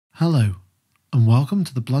Hello, and welcome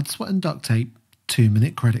to the Blood, Sweat and Duct Tape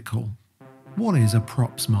 2-minute credit call. What is a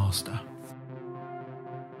props master?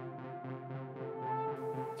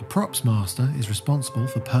 The props master is responsible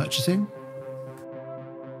for purchasing,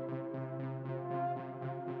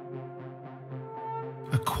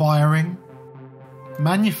 acquiring,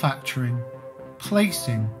 manufacturing,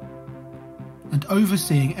 placing, and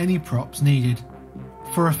overseeing any props needed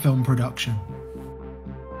for a film production.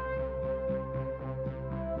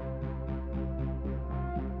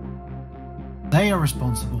 They are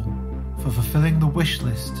responsible for fulfilling the wish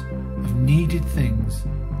list of needed things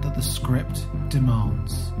that the script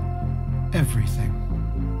demands. Everything.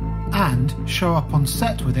 And show up on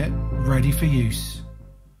set with it ready for use.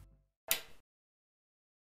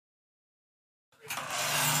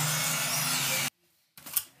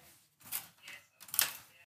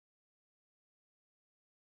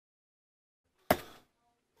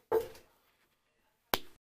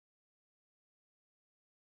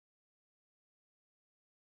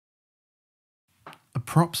 A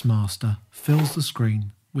props master fills the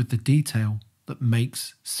screen with the detail that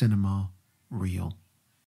makes cinema real.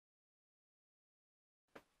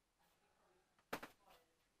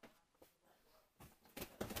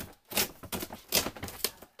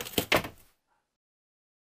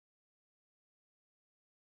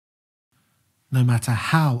 No matter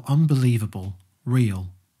how unbelievable real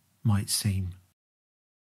might seem.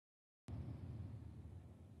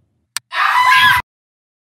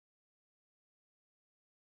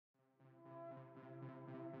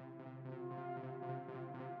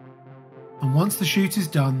 And once the shoot is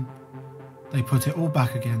done, they put it all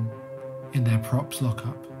back again in their props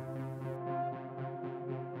lockup.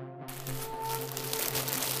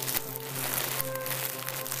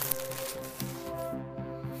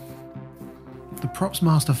 The props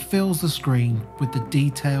master fills the screen with the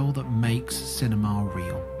detail that makes cinema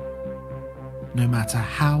real. No matter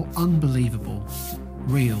how unbelievable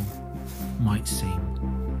real might seem.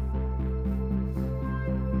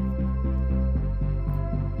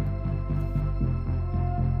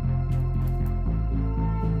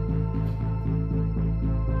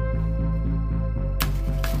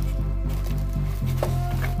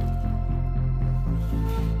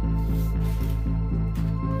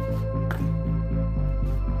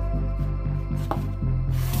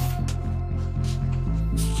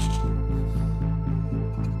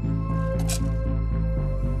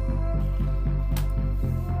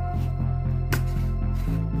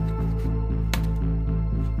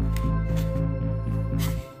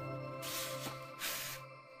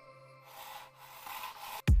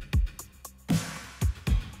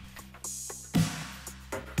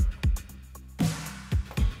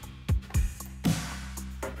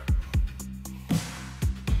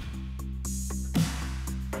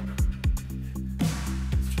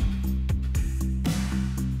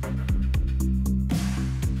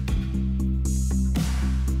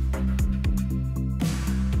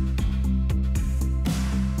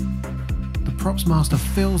 The props master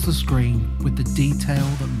fills the screen with the detail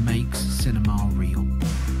that makes cinema real.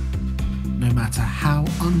 No matter how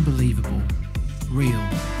unbelievable real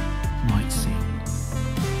might seem.